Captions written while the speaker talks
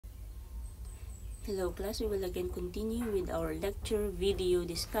Hello class, we will again continue with our lecture video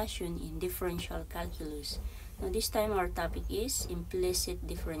discussion in differential calculus. Now this time our topic is implicit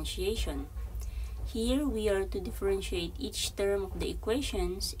differentiation. Here we are to differentiate each term of the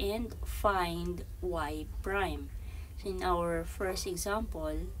equations and find y prime. So in our first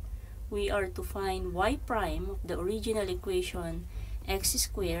example, we are to find y prime of the original equation x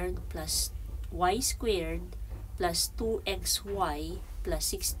squared plus y squared plus 2xy plus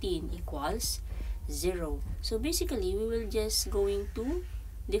 16 equals 0. So basically, we will just going to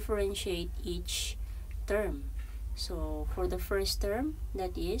differentiate each term. So for the first term,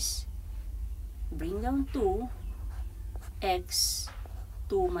 that is, bring down 2, x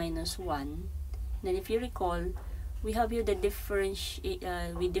 2 minus 1. Then if you recall, we have here the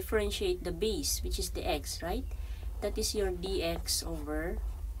we differentiate the base, which is the x, right? That is your dx over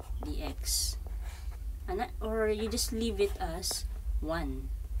dx. Or you just leave it as 1.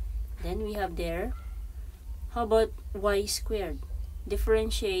 Then we have there, how about y squared?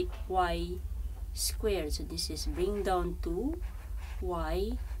 Differentiate y squared. So this is bring down 2,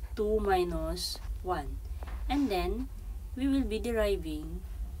 y 2 minus 1. And then we will be deriving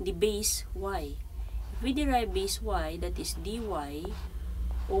the base y. If we derive base y, that is dy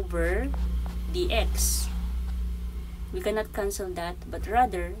over dx. We cannot cancel that, but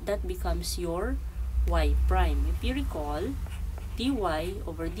rather that becomes your y prime. If you recall, dy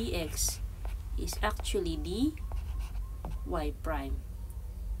over dx is actually the y prime.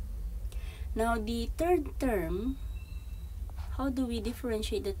 Now the third term, how do we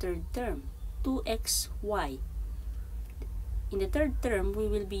differentiate the third term? 2xy. In the third term, we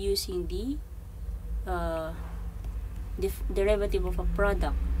will be using the derivative of a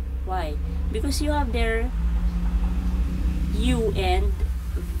product. Why? Because you have there u and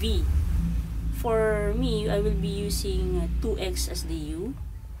v. For me, I will be using 2x as the u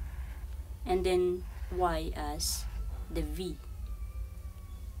and then y as the v.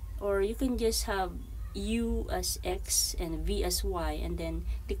 Or you can just have u as x and v as y, and then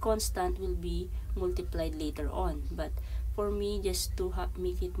the constant will be multiplied later on. But for me, just to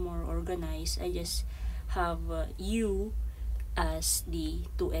make it more organized, I just have u as the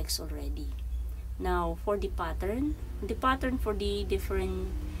 2x already. Now for the pattern for the different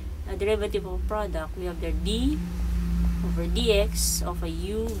derivative of product, we have the d over dx of a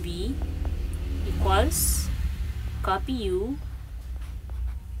u v equals copy u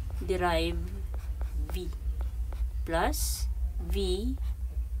derive v plus v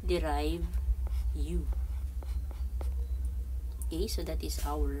derive u. Okay, so that is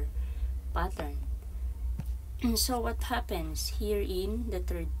our pattern. So what happens here in the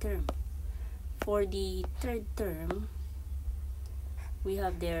third term? For the third term, we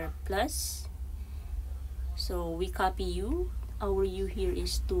have there plus, so we copy u, our u here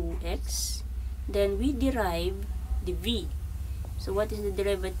is 2x, then we derive the v. So what is the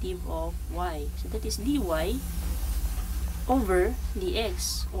derivative of y? So that is dy over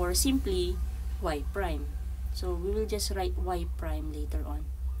dx, or simply y prime. So we will just write y prime later on.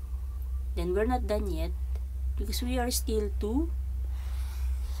 Then we're not done yet, because we are still to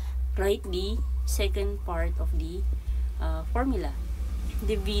write the second part of the formula,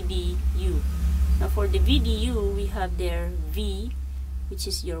 the vdu. Now for the vdu, we have there v, which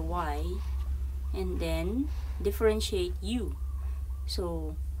is your y, and then differentiate u.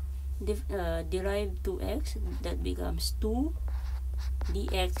 So derive 2x, that becomes 2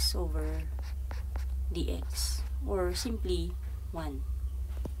 dx over dx, or simply 1.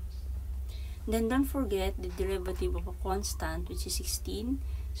 Then don't forget the derivative of a constant, which is 16,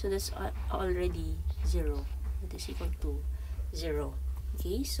 so that's already 0. That is equal to 0.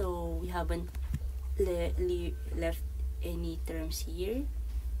 Okay, so we haven't left any terms here,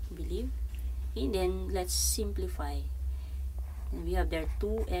 I believe. Okay, then let's simplify. And we have there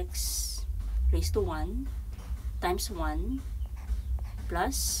 2x raised to 1 times 1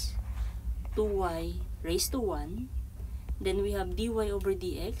 plus 2y raised to 1. Then we have dy over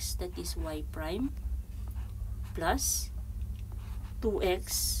dx, that is y prime, plus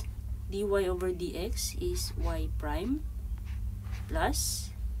 2x dy over dx is y prime, plus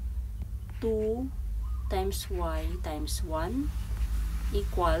 2 times y times 1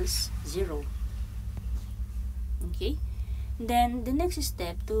 equals 0. Okay, then the next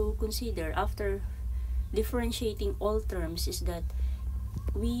step to consider after differentiating all terms is that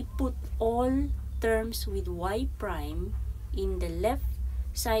we put all terms with y prime in the left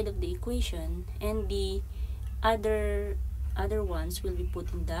side of the equation, and the other ones will be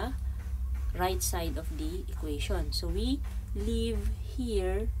put in the right side of the equation. So we leave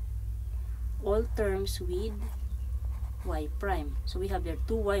here all terms with y prime. So we have there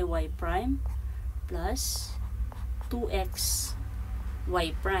 2y y prime plus 2x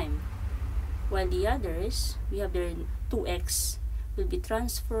y prime. While the others, we have their 2x will be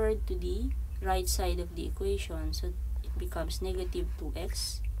transferred to the right side of the equation. So it becomes negative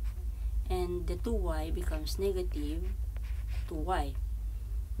 2x. And the 2y becomes negative 2y.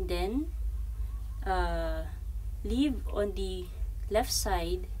 Then, leave on the left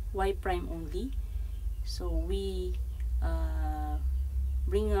side y prime only. So we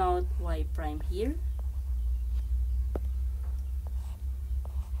bring out y prime here.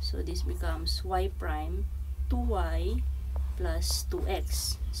 So this becomes y prime 2y plus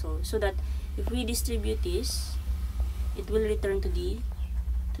 2x. So that if we distribute this, it will return to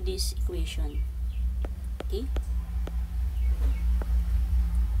this equation. Okay?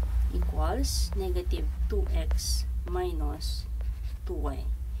 Equals negative 2x minus 2y.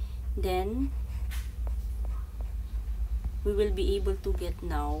 Then we will be able to get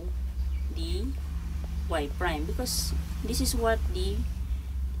now the y prime, because this is what this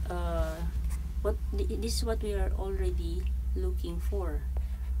is what we are already looking for,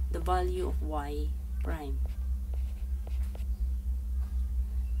 the value of y prime.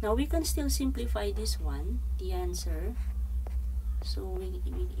 Now we can still simplify this one, the answer. So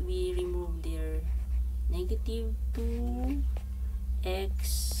we remove their negative 2x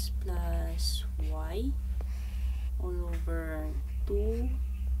plus y all over 2x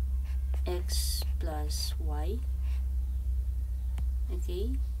plus y.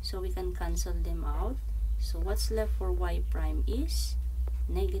 Okay, so we can cancel them out. So what's left for y prime is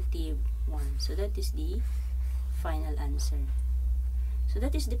negative 1. So that is the final answer. So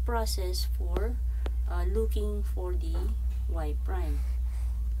that is the process for looking for the y prime.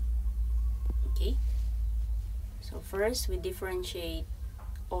 Okay, so first we differentiate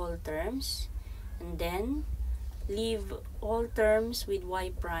all terms, and then leave all terms with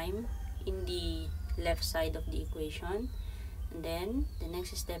y prime in the left side of the equation. And then the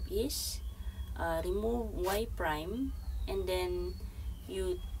next step is remove y prime, and then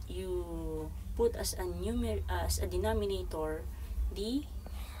you put as a denominator the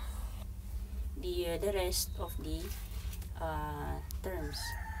rest of the terms.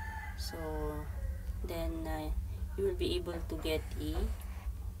 So then you will be able to get a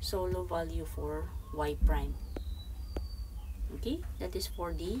solo value for y prime. Okay, that is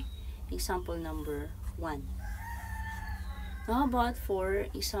for the example number 1. How about for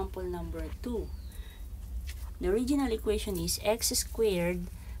example number 2? The original equation is x squared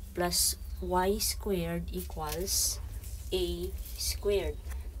plus y squared equals a squared.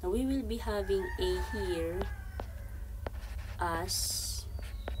 Now we will be having a here as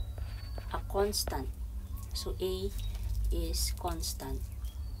a constant. So a is constant.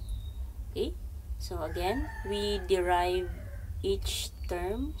 Okay, so again we derive each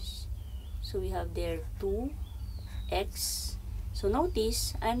terms. So we have there 2x. So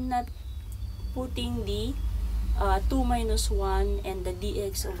notice I'm not putting the 2 minus 1 and the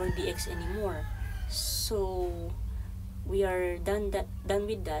dx over dx anymore. So we are done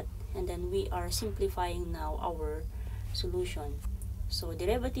with that, and then we are simplifying now our solution. So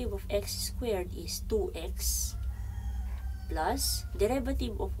derivative of x squared is 2x plus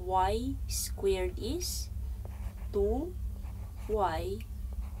derivative of y squared is 2y,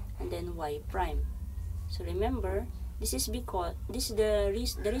 and then y prime. So remember, this is because the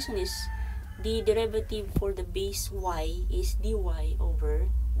reason is the derivative for the base y is dy over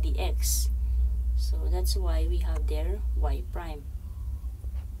dx. So that's why we have there y prime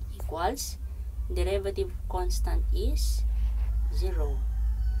equals derivative constant is 0.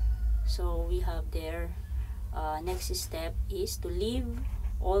 So we have there next step is to leave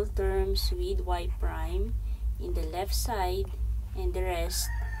all terms with y prime in the left side and the rest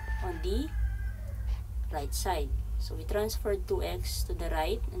on the right side. So we transfer 2x to the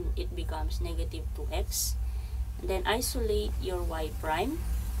right and it becomes negative 2x. And then isolate your y prime.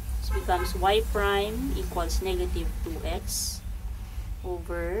 It becomes y prime equals negative 2x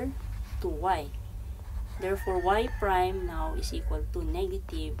over 2y. Therefore, y prime now is equal to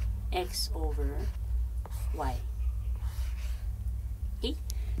negative x over y. Okay,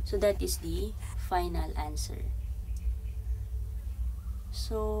 so that is the final answer.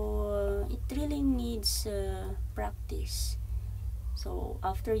 So it really needs practice. So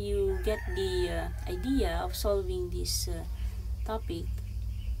after you get the idea of solving this topic,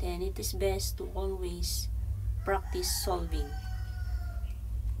 then it is best to always practice solving.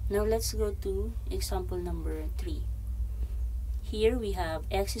 Now let's go to example number 3. Here we have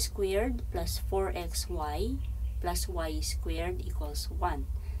x squared plus 4xy plus y squared equals 1.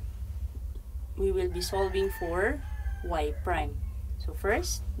 We will be solving for y prime. So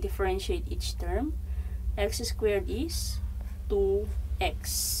first, differentiate each term. X squared is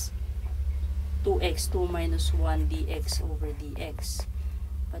 2x. 2x, 2 minus 1 dx over dx.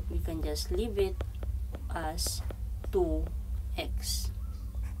 But we can just leave it as 2x.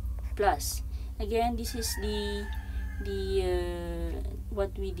 Plus, again, this is the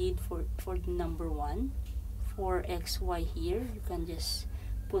what we did for the number 1. 4xy here, you can just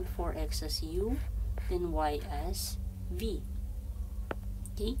put 4x as u, then y as v.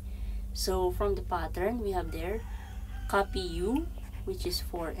 Okay, so from the pattern we have there, copy u, which is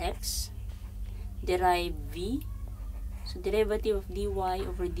 4x, derive v. So derivative of dy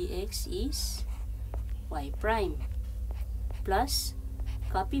over dx is y prime, plus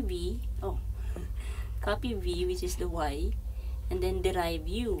copy v, copy v, which is the y, and then derive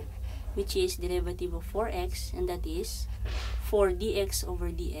u, which is derivative of 4x, and that is 4 dx over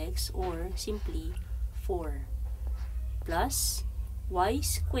dx, or simply 4, plus y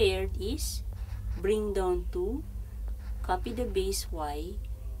squared is, bring down 2, copy the base y,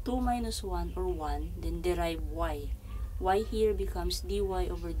 2 minus 1 or 1, then derive y. Y here becomes dy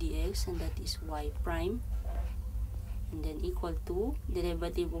over dx, and that is y prime, and then equal to,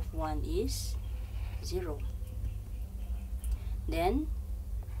 derivative of 1 is 0. Then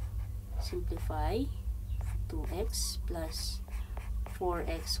simplify, 2x plus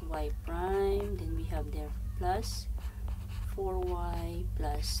 4xy prime, then we have there plus 4y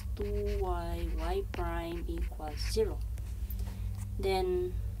plus 2y y prime equals 0.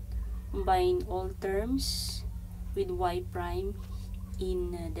 Then combine all terms with y prime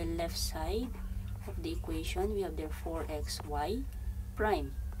in the left side of the equation. We have there 4xy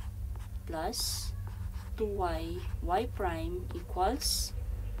prime plus 2y y prime equals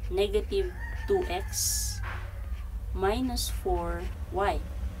negative 2x minus 4y.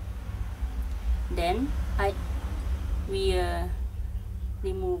 Then we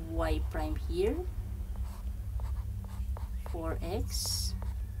remove y prime here. 4x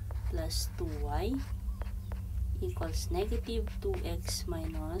plus 2y equals negative 2x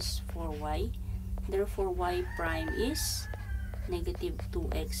minus 4y. Therefore, y prime is negative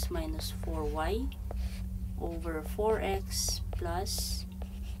 2x minus 4y over 4x plus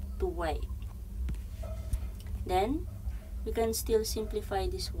 2y. Then we can still simplify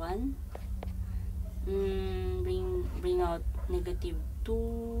this one. Bring out negative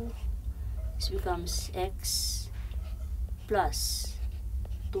 2. This becomes x plus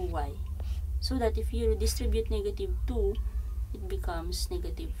 2y. So that if you distribute negative 2, it becomes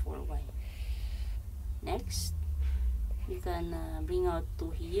negative 4y. Next, we can bring out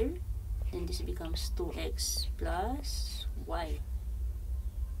 2 here. Then this becomes 2x plus y.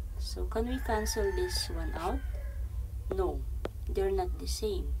 So can we cancel this one out? No, they're not the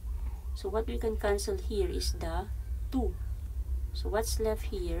same. So what we can cancel here is the 2. So what's left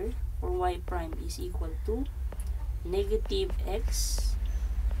here for y prime is equal to negative x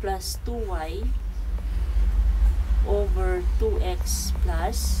plus 2y over 2x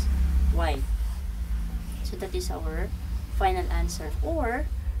plus y. So that is our final answer. Or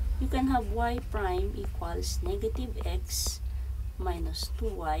you can have y prime equals negative x minus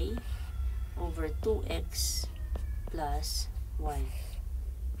 2y over 2x plus y.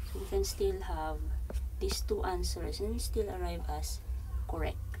 So we can still have these two answers and still arrive as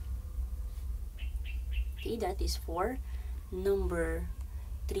correct. Okay, that is for number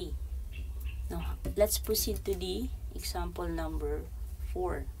 3. Now, let's proceed to the example number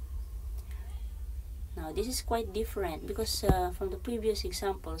 4. Now, this is quite different because from the previous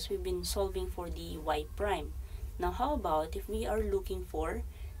examples, we've been solving for the y prime. Now, how about if we are looking for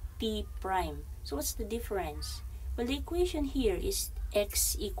t prime? So, what's the difference? Well, the equation here is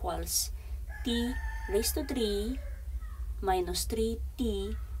x equals t raised to 3 minus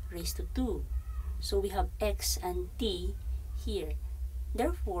 3t raised to 2. So, we have x and t here.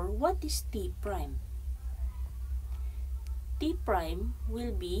 Therefore, what is t prime? T prime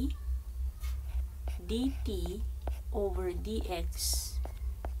will be dt over dx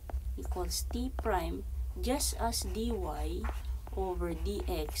equals t prime, just as dy over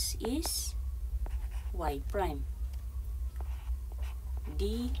dx is y prime.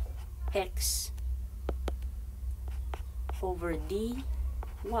 Dx over dy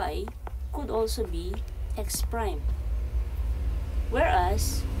could also be x prime.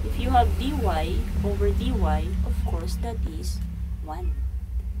 Whereas, if you have dy over dy, of course, that is 1.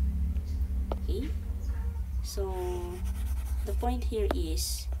 Okay? So, the point here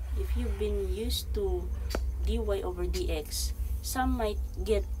is, if you've been used to dy over dx, some might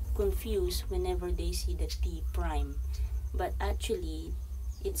get confused whenever they see the t prime. But actually,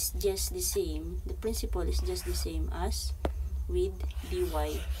 it's just the same. The principle is just the same as with dy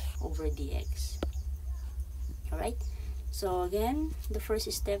over dx. Alright, so again, the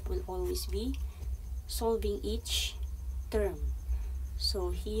first step will always be solving each term.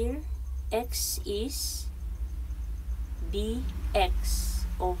 So here, x is dx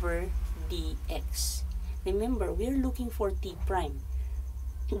over dx. Remember, we're looking for t prime.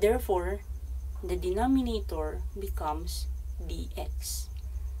 Therefore, the denominator becomes dx.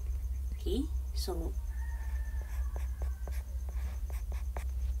 Okay, so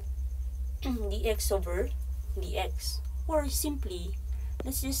dx over dx, or simply,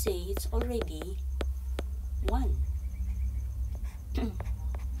 let's just say it's already 1.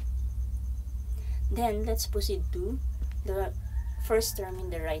 Then, let's proceed to the first term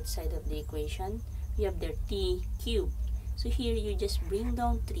in the right side of the equation. We have there t cubed. So here, you just bring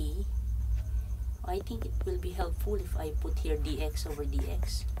down 3. I think it will be helpful if I put here dx over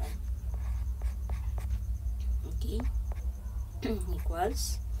dx. Right? Okay.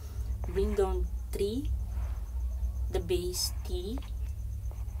 Equals, bring down 3, the base t,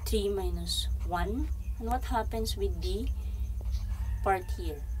 3 minus 1. And what happens with the part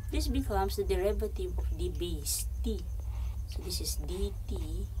here? This becomes the derivative of the base t. So this is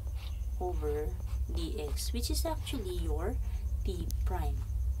dt over dx, which is actually your t prime.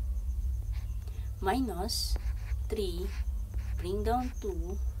 Minus 3, bring down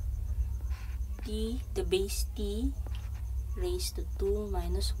 2, t, the base t, raised to 2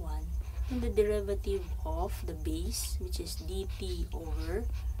 minus 1, and the derivative of the base, which is dt over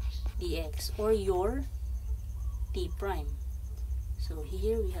dx, or your t prime. So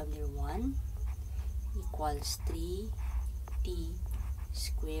here we have there 1 equals 3t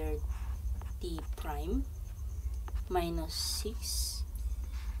squared t prime minus 6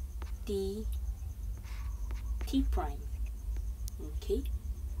 t prime. Okay,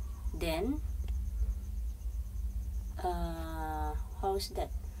 then how's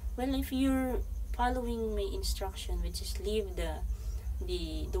that? Well, if you're following my instruction, which is leave the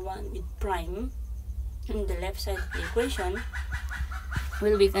one with prime in the left side of the equation,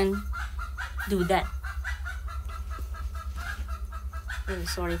 well, we can do that. Oh,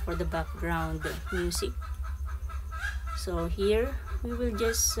 sorry for the background music. So here we will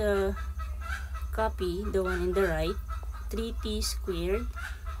just copy the one in the right, 3t squared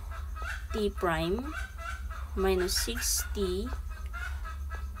t prime minus 6t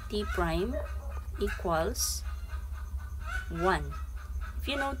t prime equals 1. If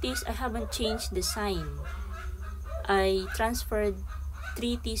you notice, I haven't changed the sign. I transferred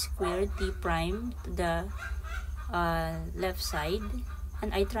 3t squared t prime to the left side,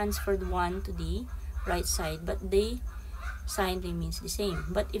 and I transferred 1 to the right side, but the sign remains the same.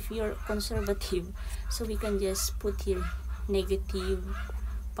 But if you're conservative, so we can just put here negative,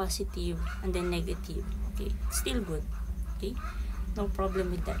 positive, and then negative. Okay, still good. Okay, no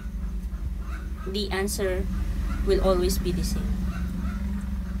problem with that. The answer will always be the same.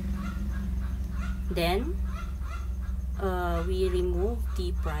 Then we remove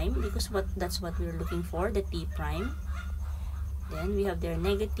t prime because that's what we're looking for, the t prime. Then we have there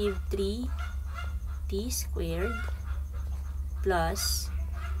negative 3t squared plus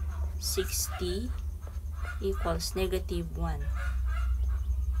 6t equals negative 1.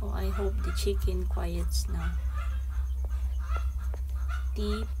 Oh, I hope the chicken quiets now.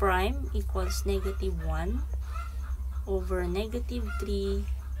 T prime equals negative 1 over negative 3t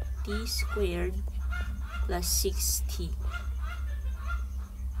squared plus 6t.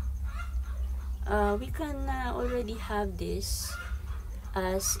 We can already have this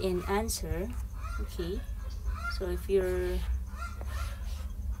as an answer. Okay, so if you're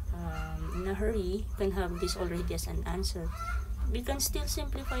in a hurry, you can have this already as an answer. We can still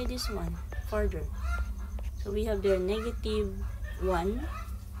simplify this one further. So we have there negative 1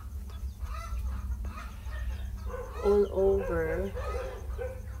 all over,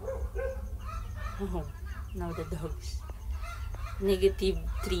 oh, now the dogs, negative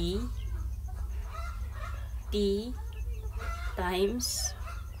 3 t times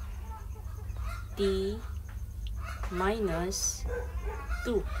t minus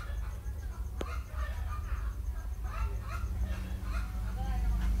 2.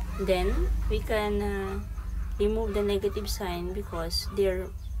 Then we can remove the negative sign because they're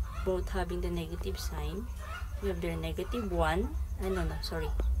both having the negative sign. We have their negative 1.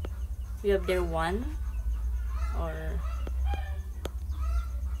 We have their 1, or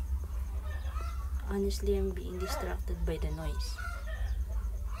honestly, I'm being distracted by the noise.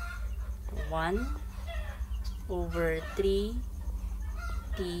 1 over 3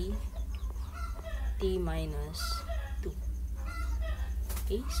 t minus 2.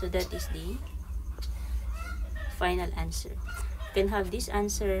 Okay, so that is the final answer. can have this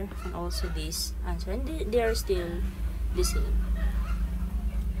answer and also this answer, and they are still the same.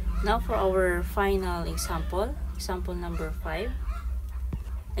 Now for our final example, example number 5.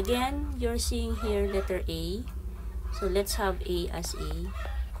 Again, you're seeing here letter A. So let's have A as a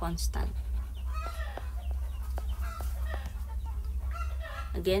constant.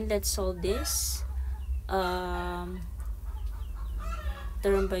 Again, let's solve this term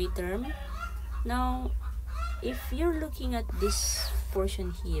by term. Now, if you're looking at this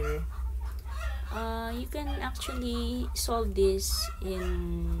portion here, you can actually solve this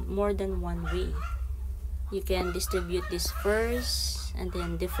in more than one way. You can distribute this first and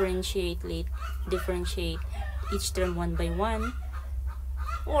then differentiate each term one by one,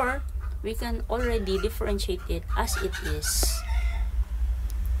 or we can already differentiate it as it is.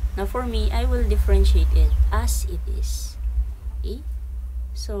 Now for me, I will differentiate it as it is. Okay?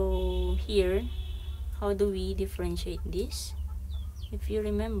 So here, how do we differentiate this? If you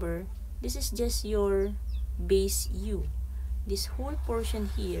remember, this is just your base u. This whole portion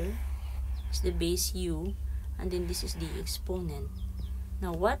here is the base u, and then this is the exponent.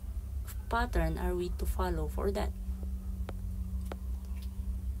 Now what pattern are we to follow for that?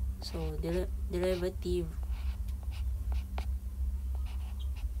 So derivative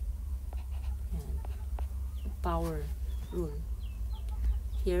power rule.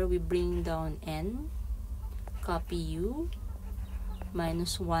 Here we bring down n, copy u,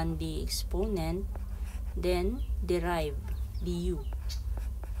 minus 1 the exponent, then derive du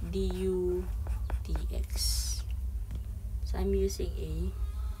dx. So I'm using a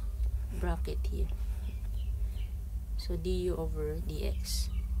bracket here. So du over dx.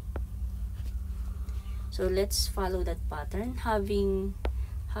 So let's follow that pattern, having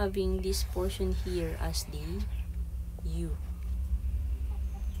this portion here as the u.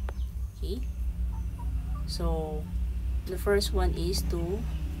 Okay, so the first one is to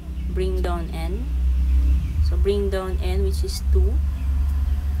bring down n. So bring down n, which is 2,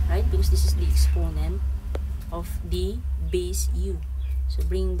 right? Because this is the exponent of the base u. So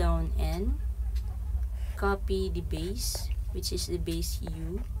bring down n, copy the base, which is the base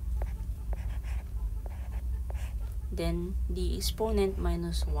u, then the exponent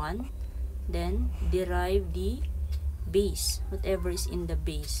minus 1, then derive the base, whatever is in the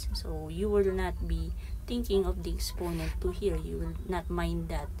base. So you will not be thinking of the exponent to here. You will not mind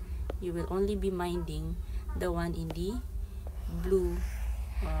that. You will only be minding the one in the blue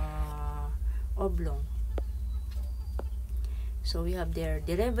oblong. So we have their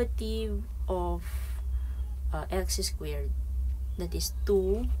derivative of x squared, that is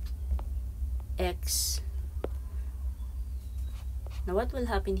 2x. Now what will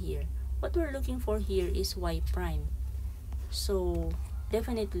happen here? What we're looking for here is y prime. So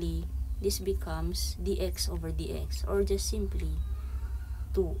definitely this becomes dx over dx, or just simply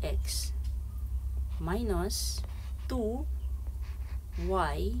 2x minus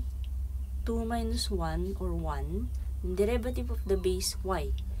 2y, 2 minus 1 or 1, derivative of the base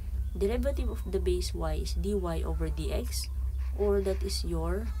y. Derivative of the base y is dy over dx, or that is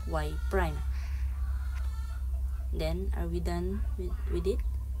your y prime. Then, are we done with it?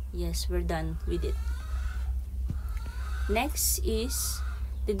 Yes, we're done with it. Next is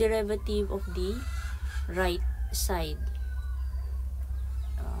the derivative of the right side.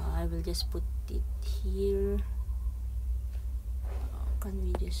 I will just put it here. Can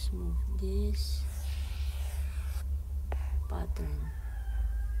we just move this pattern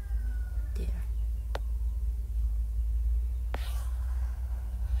there?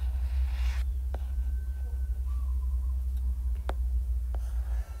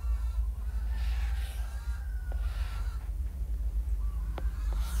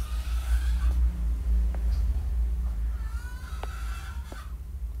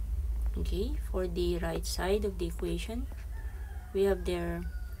 Okay, for the right side of the equation, we have there,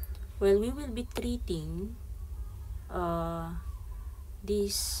 well, we will be treating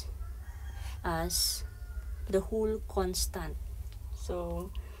this as the whole constant.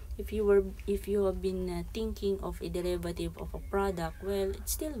 So if you have been thinking of a derivative of a product, well,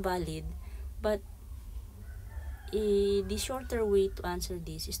 it's still valid, but the shorter way to answer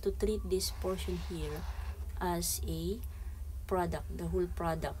this is to treat this portion here as a product, the whole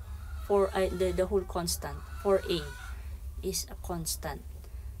product, for the whole constant. For a is a constant.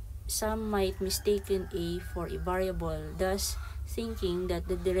 Some might mistaken a for a variable, thus thinking that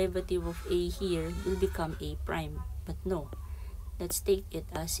the derivative of a here will become a prime. But no, let's take it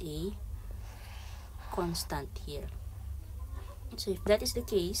as a constant here. So if that is the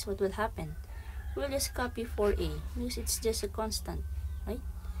case, what will happen? We'll just copy for a, because it's just a constant, right?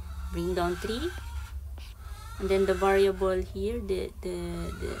 Bring down 3, And then the variable here, the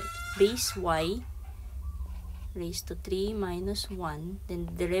base y raised to 3 minus 1, then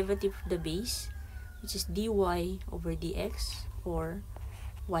the derivative of the base, which is dy over dx, or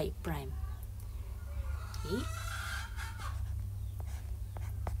y prime. Okay.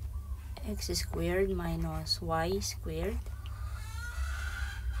 X squared minus y squared.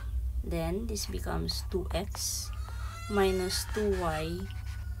 Then this becomes 2x minus 2y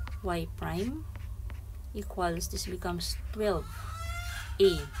y prime equals, this becomes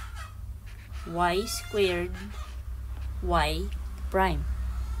 12a y squared y prime.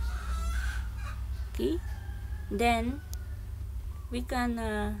 Okay, then we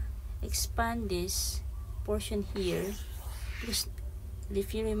can expand this portion here, because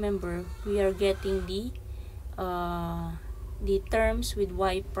if you remember, we are getting the terms with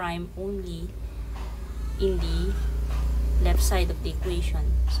y prime only in the left side of the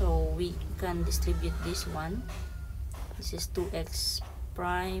equation. So we can distribute this one. This is 2x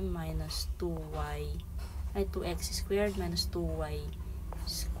prime minus 2x squared minus 2y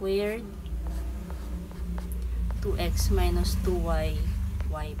squared, 2x minus 2y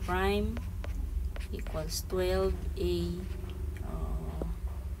y prime equals 12a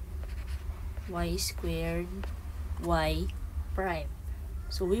y squared y prime.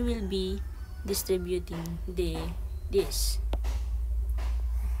 So we will be distributing this.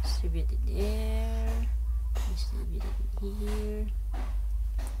 Distribute it there, distribute it here.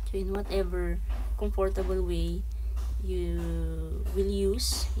 So in whatever comfortable way you will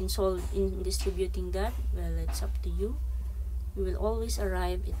use in distributing that, well, it's up to you. You will always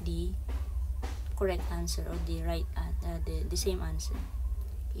arrive at the correct answer, or the right the same answer.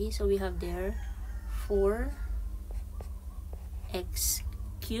 Okay, so we have there 4x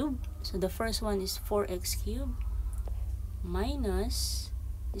cubed. So the first one is 4x cubed minus,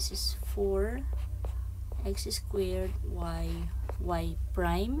 this is 4x squared y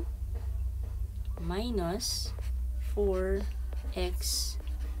prime minus 4x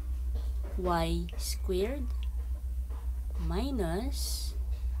y squared minus,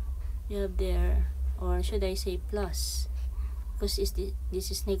 you have there, or should I say plus, because this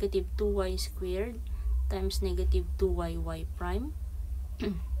is negative 2y squared times negative 2y y prime.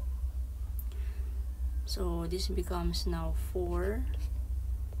 So this becomes now 4y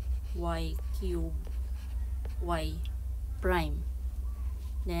cubed y prime.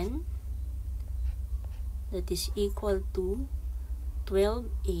 Then that is equal to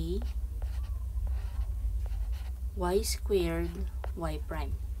 12a y squared y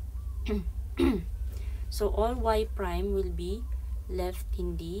prime. So all y prime will be left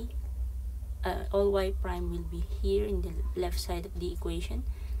in the all y prime will be here in the left side of the equation.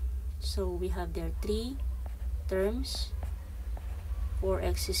 So we have there 3 terms,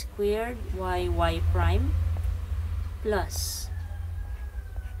 4x squared y prime plus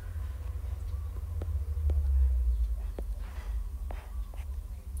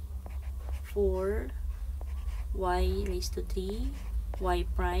 4y raised to 3 y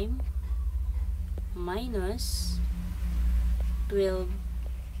prime minus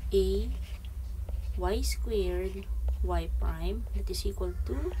 12a y squared y prime, that is equal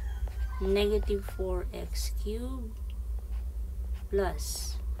to negative 4x cubed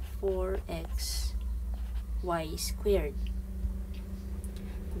plus 4x y squared.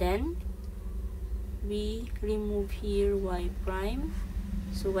 Then we remove here y prime,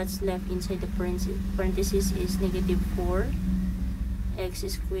 so what's left inside the parenthesis is negative 4x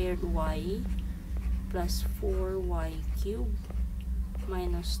squared y plus 4y cubed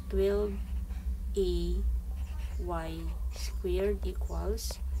minus 12a y squared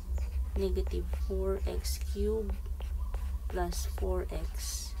equals negative 4x cubed plus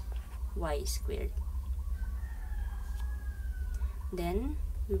 4x y squared. Then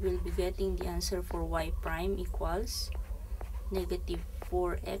we will be getting the answer for y prime equals negative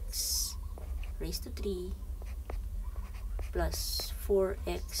 4x raised to 3 plus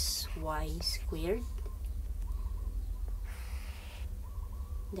 4xy squared,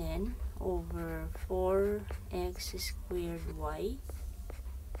 then over 4x squared y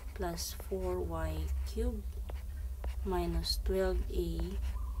plus 4y cubed minus 12a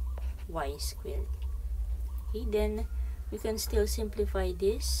y squared. Okay, then we can still simplify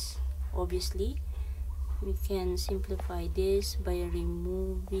this. Obviously, we can simplify this by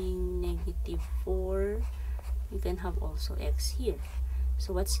removing negative 4. You can have also x here.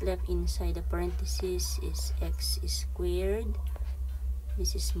 So what's left inside the parenthesis is x squared.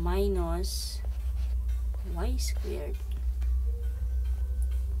 This is minus y squared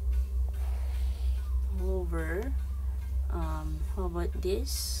over how about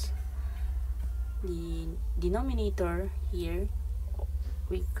this? the denominator here,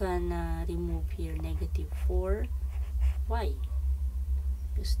 we can remove here negative 4y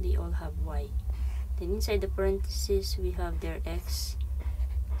because they all have y. Then inside the parentheses, we have their x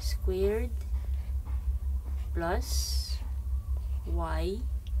squared plus y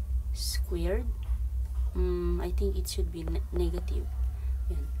squared. I think it should be negative.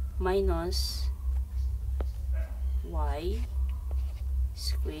 Yan. Minus y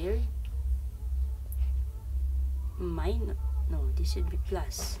squared minus, no, this should be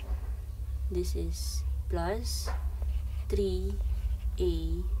plus. This is plus 3ay.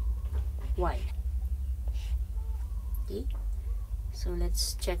 Okay, so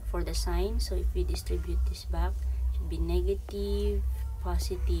let's check for the sign. So if we distribute this back, it should be negative,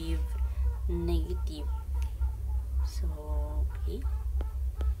 positive, negative. So okay,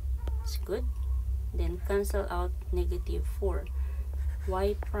 it's good. Then cancel out negative 4.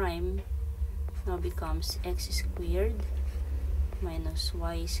 Y prime now becomes x squared minus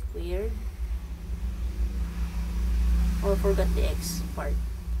y squared, or forgot the x part.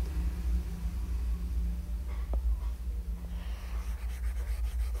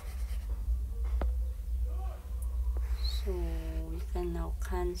 So we can now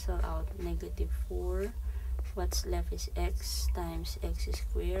cancel out negative 4. What's left is x times x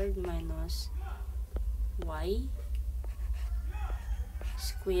squared minus y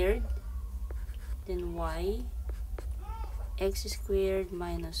squared, then y, x squared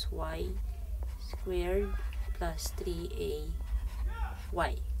minus y squared plus 3ay,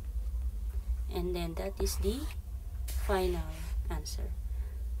 and then that is the final answer.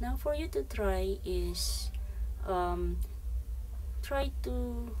 Now for you to try is try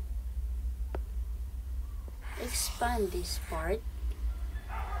to expand this part,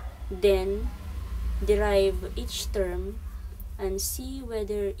 then derive each term and see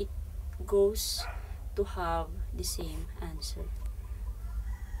whether it goes to have the same answer.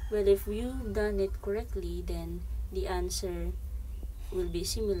 Well, if you've done it correctly, then the answer will be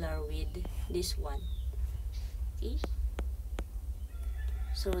similar with this one. Okay,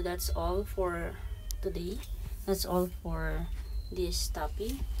 so that's all for today. That's all for this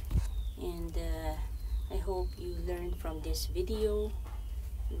topic, and I hope you learned from this video,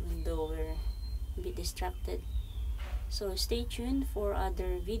 even though we're a bit distracted. So stay tuned for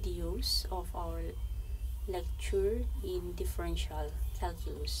other videos of our lecture in differential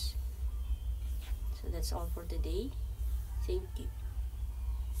calculus. So that's all for today. Thank you.